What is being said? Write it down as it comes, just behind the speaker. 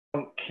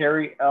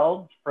Kerry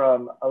Eld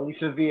from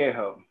Aliso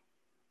Viejo.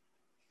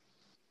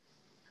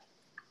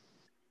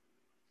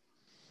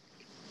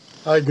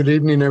 Hi, good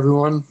evening,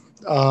 everyone.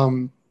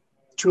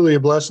 Truly a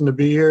blessing to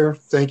be here.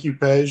 Thank you,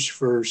 Pej,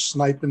 for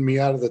sniping me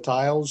out of the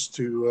tiles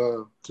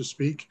to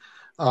speak.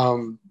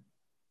 Um,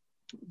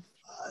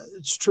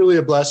 it's truly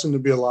a blessing to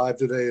be alive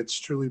today. It's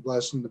truly a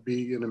blessing to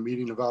be in a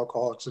meeting of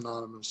Alcoholics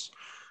Anonymous.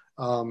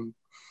 Um,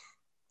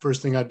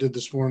 First thing I did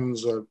this morning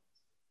was I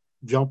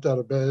jumped out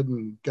of bed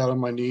and got on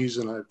my knees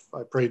and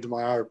I prayed to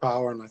my higher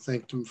power and I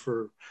thanked him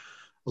for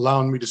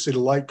allowing me to see the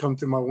light come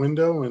through my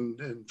window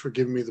and for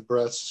giving me the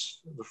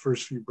breaths, the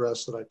first few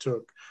breaths that I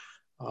took.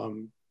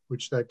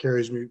 Which that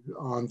carries me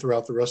on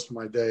throughout the rest of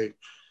my day.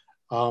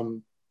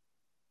 Um,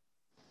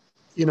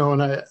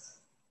 and I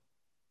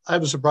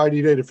have a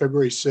sobriety date of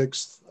February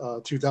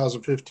 6th,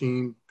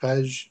 2015.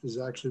 Pej is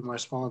actually my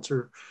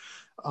sponsor.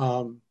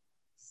 Um,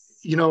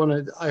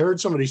 and I heard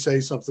somebody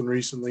say something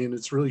recently, and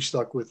it's really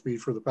stuck with me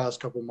for the past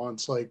couple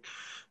months. Like,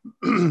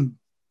 when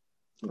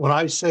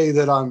I say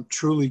that I'm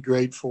truly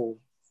grateful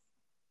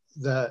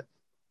that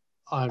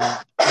I'm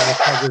a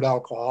recovered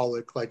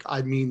alcoholic, like,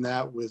 I mean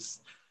that with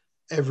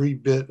every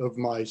bit of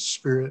my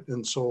spirit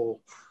and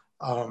soul.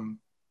 Um,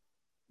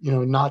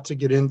 not to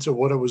get into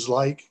what it was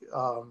like.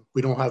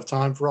 We don't have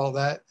time for all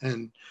that.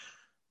 And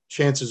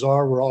chances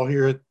are we're all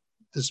here at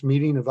this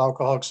meeting of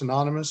Alcoholics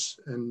Anonymous,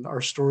 and our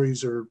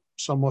stories are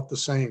somewhat the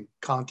same.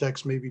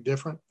 Context may be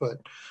different, but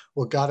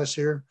what got us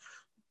here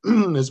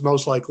is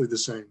most likely the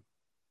same.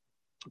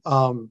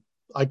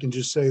 I can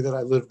just say that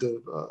I lived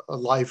a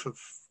life of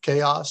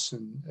chaos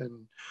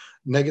and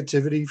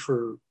negativity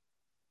for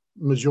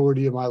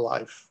majority of my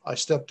life. I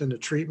stepped into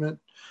treatment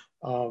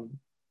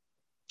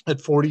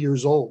at 40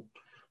 years old.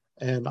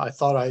 And I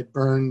thought I had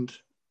burned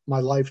my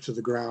life to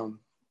the ground,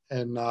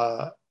 and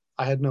I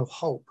had no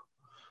hope.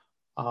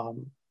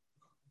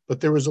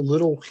 But there was a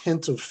little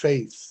hint of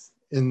faith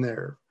in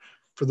there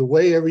for the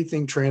way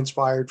everything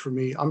transpired for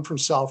me. I'm from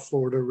South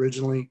Florida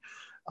originally.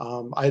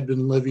 I had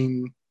been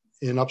living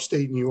in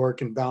upstate New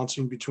York and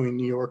bouncing between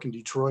New York and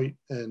Detroit,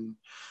 and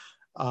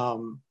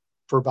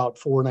for about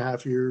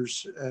 4.5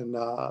 years. And,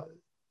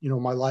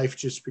 my life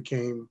just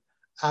became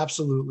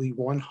absolutely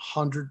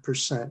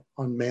 100%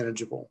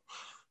 unmanageable.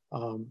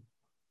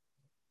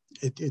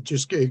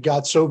 It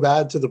got so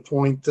bad to the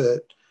point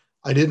that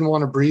I didn't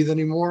want to breathe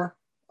anymore.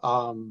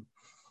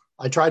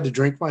 I tried to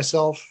drink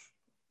myself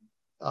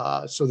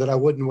so that I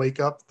wouldn't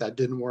wake up. That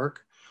didn't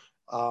work.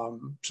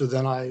 So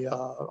then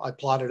I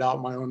plotted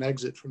out my own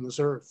exit from this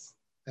earth,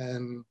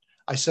 and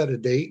I set a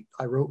date.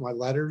 I wrote my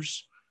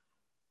letters.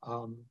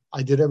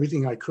 I did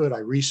everything I could. I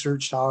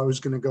researched how I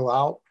was going to go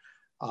out.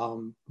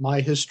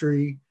 My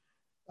history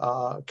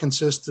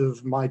consists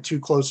of my two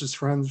closest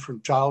friends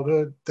from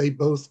childhood. They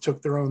both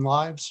took their own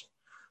lives.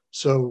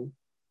 So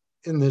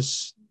in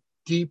this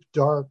deep,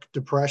 dark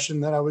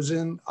depression that I was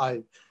in,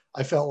 I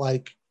felt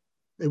like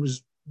it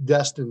was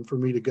destined for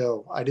me to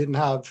go. I didn't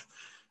have,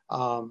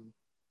 I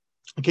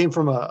came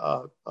from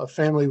a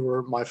family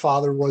where my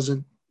father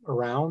wasn't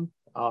around.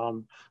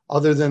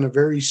 Other than a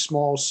very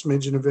small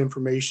smidgen of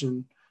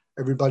information,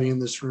 everybody in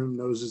this room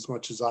knows as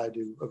much as I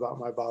do about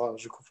my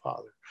biological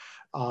father.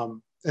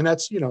 And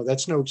that's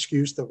no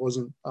excuse. That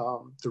wasn't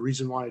the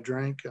reason why I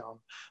drank.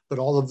 But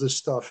all of this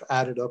stuff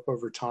added up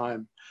over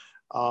time.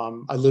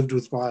 I lived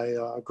with my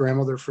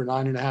grandmother for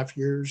 9.5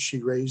 years.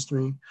 She raised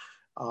me,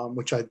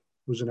 which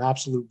was an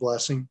absolute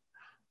blessing.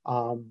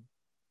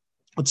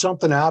 But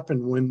something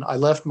happened when I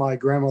left my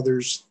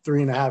grandmother's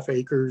 3.5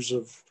 acres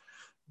of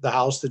the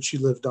house that she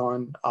lived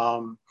on.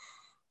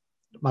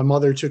 My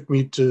mother took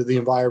me to the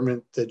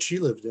environment that she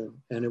lived in,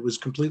 and it was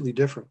completely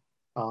different.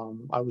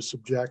 I was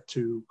subject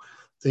to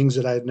things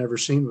that I had never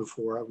seen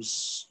before. I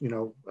was,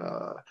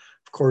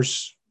 of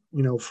course,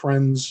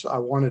 friends. I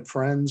wanted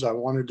friends. I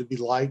wanted to be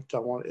liked.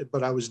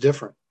 But I was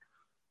different.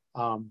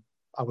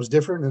 I was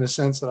different in a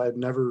sense that I had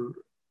never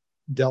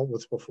dealt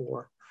with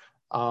before.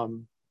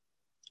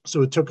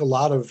 So it took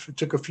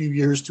a few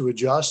years to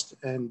adjust.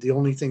 And the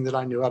only thing that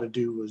I knew how to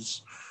do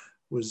was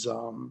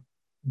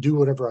do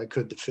whatever I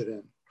could to fit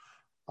in,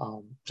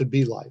 to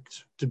be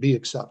liked, to be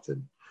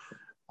accepted.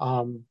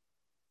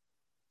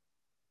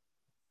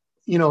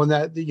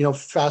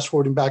 Fast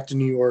forwarding back to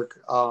New York,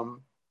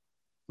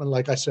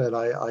 like I said,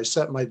 I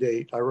set my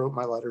date, I wrote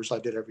my letters, I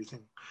did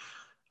everything.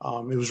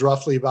 It was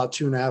roughly about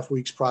 2.5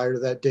 weeks prior to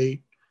that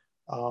date.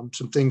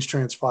 Some things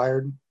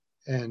transpired,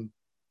 and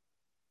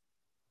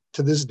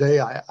to this day,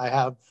 I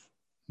have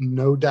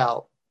no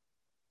doubt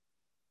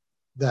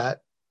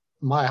that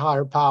my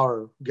higher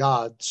power,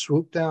 God,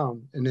 swooped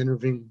down and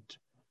intervened.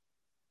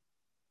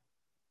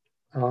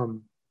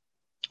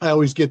 I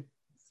always get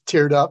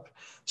teared up,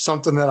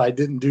 something that I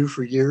didn't do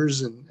for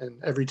years. And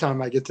every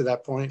time I get to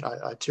that point,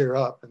 I tear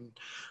up, and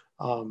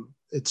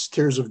it's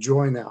tears of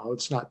joy now.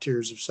 It's not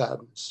tears of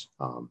sadness.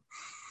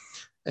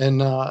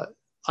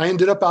 I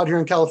ended up out here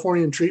in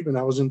California in treatment.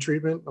 I was in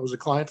treatment. I was a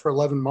client for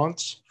 11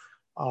 months.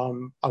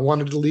 I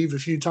wanted to leave a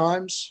few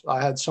times.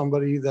 I had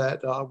somebody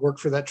that worked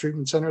for that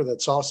treatment center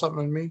that saw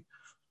something in me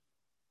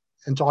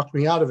and talked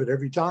me out of it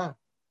every time.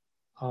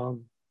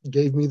 um,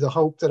 gave me the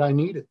hope that I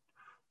needed.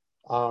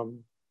 Um,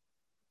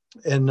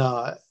 and,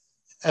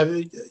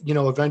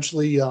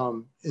 eventually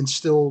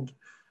instilled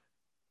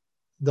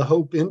the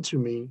hope into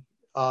me.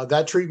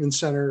 That treatment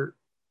center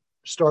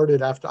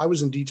started after I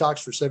was in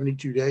detox for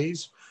 72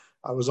 days.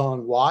 I was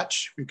on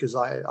watch because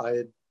I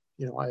had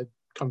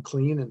come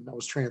clean and I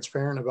was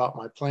transparent about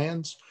my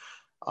plans.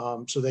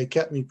 So they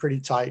kept me pretty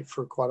tight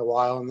for quite a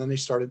while. And then they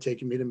started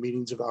taking me to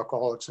meetings of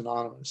Alcoholics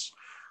Anonymous.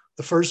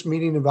 The first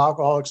meeting of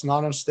Alcoholics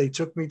Anonymous they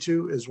took me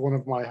to is one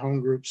of my home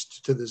groups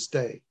to this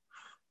day.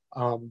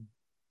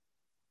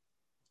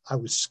 I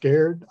was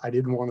scared. I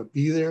didn't want to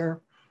be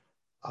there.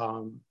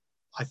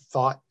 I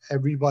thought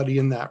everybody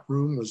in that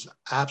room was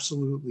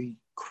absolutely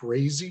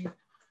crazy.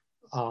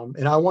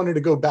 And I wanted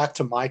to go back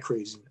to my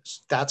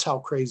craziness. That's how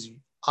crazy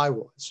I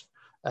was.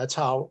 That's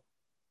how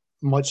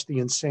much the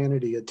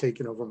insanity had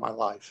taken over my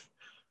life.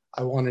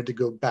 I wanted to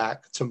go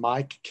back to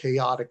my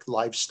chaotic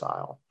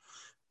lifestyle.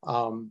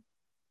 And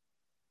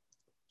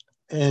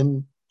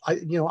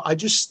I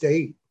just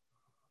stayed.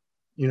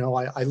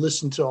 I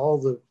listened to all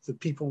the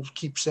people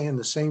keep saying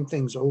the same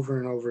things over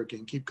and over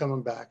again, keep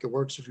coming back. It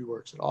works if you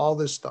works it, all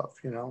this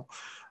stuff,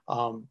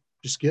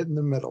 just get in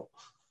the middle.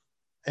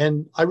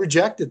 And I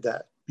rejected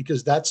that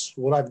because that's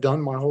what I've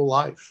done my whole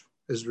life,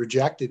 is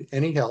rejected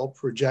any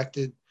help,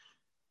 rejected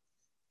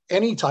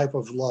any type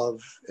of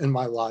love in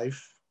my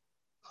life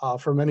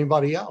from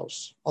anybody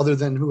else other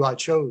than who I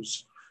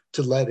chose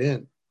to let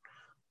in.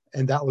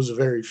 And that was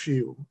very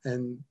few.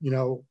 And,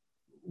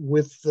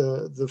 with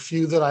the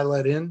few that I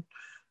let in,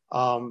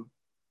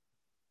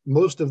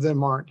 most of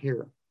them aren't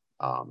here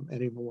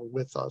anymore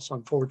with us,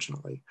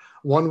 unfortunately.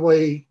 One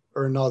way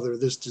or another,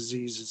 this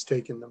disease has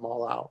taken them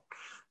all out.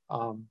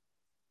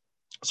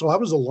 So I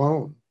was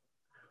alone,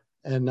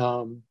 and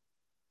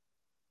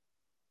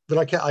but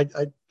I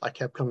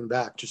kept coming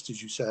back, just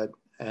as you said,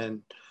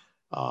 and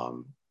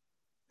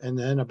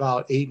then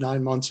about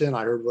 8-9 months in,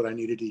 I heard what I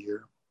needed to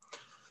hear.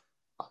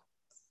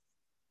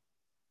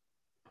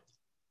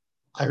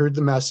 I heard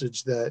the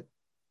message that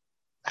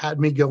had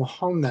me go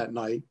home that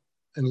night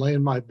and lay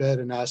in my bed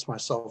and ask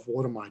myself,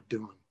 what am I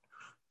doing?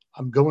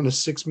 I'm going to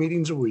 6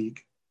 meetings a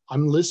week.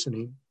 I'm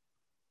listening.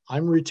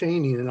 I'm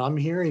retaining, and I'm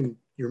hearing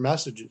your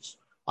messages.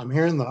 I'm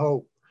hearing the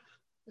hope.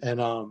 And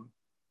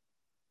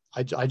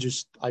I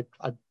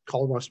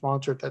called my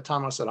sponsor at that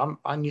time. I said,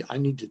 I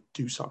need to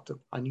do something.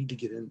 I need to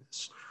get in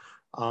this.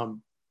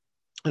 And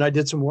I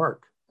did some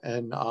work,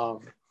 and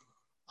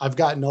I've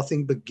got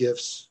nothing but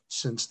gifts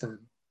since then.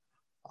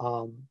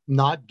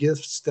 Not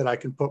gifts that I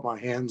can put my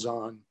hands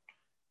on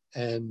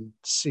and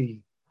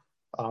see.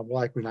 I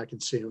can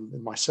see them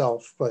in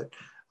myself, but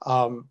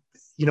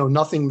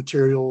nothing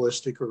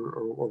materialistic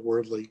or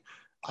worldly.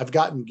 I've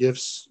gotten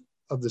gifts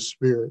of the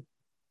Spirit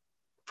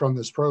from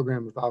this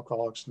program of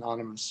Alcoholics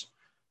Anonymous.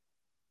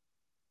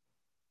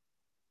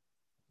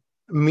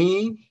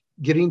 Me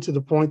getting to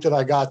the point that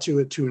I got to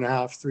at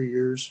 2.5, 3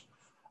 years,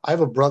 I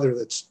have a brother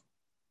that's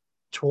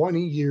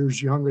 20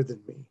 years younger than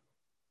me.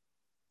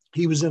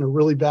 He was in a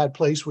really bad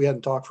place. We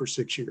hadn't talked for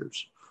 6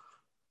 years.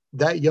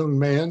 That young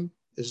man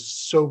is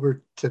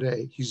sober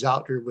today. He's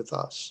out here with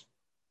us.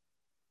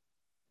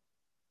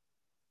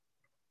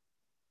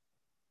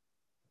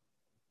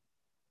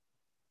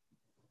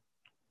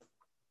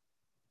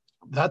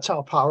 That's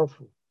how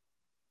powerful.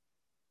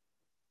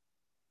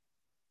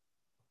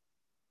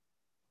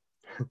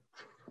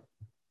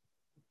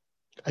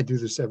 I do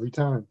this every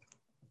time.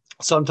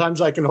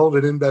 Sometimes I can hold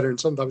it in better and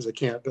sometimes I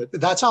can't, but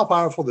that's how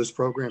powerful this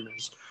program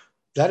is.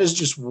 That is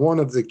just one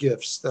of the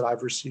gifts that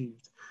I've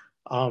received.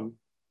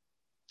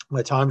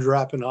 My time's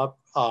wrapping up.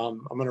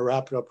 I'm going to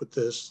wrap it up with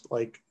this.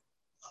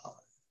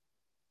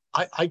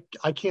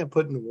 I can't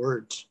put into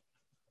words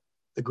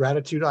the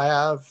gratitude I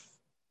have,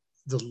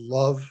 the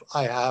love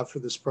I have for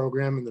this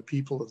program and the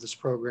people of this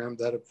program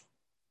that have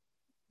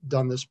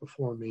done this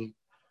before me.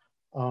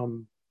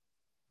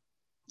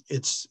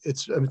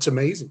 It's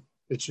amazing.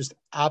 It's just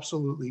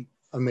absolutely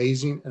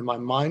amazing. And my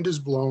mind is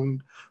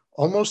blown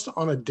almost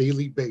on a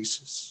daily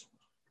basis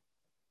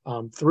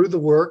through the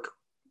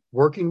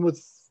working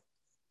with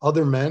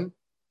other men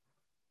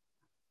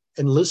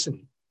and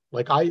listening.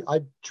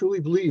 I truly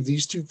believe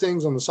these two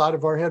things on the side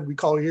of our head we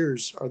call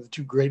ears are the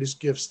two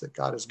greatest gifts that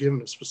God has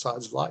given us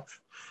besides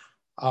life.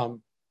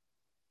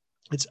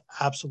 It's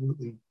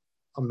absolutely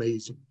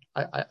amazing.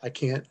 I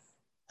can't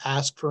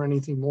ask for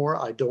anything more.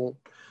 I don't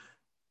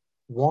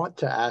want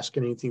to ask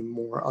anything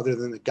more other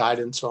than the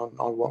guidance on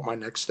what my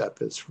next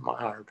step is from my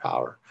higher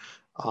power.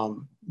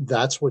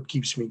 That's what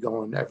keeps me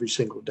going every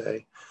single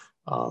day.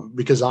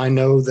 Because I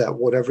know that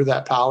whatever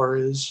that power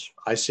is,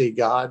 I say,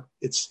 God,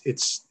 it's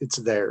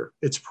there.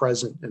 It's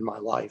present in my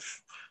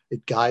life.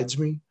 It guides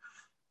me.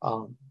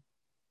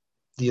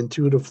 The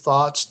intuitive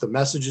thoughts, the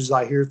messages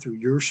I hear through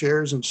your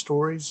shares and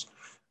stories,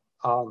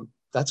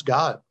 that's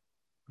God.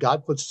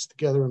 God puts us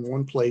together in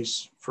one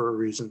place for a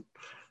reason.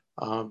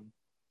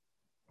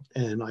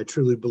 And I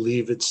truly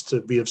believe it's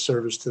to be of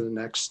service to the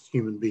next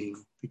human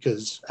being,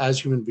 because as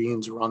human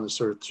beings, we're on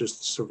this earth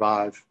just to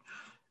survive.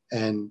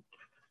 And,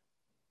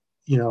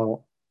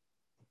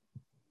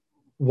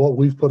 what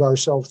we've put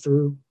ourselves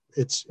through,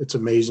 it's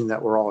amazing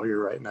that we're all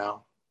here right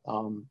now.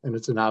 And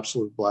it's an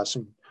absolute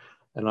blessing.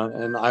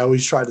 And I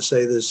always try to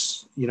say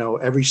this, you know,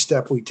 every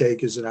step we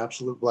take is an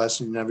absolute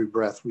blessing, and every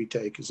breath we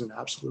take is an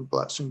absolute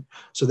blessing.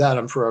 So that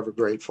I'm forever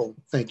grateful.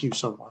 Thank you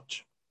so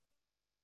much.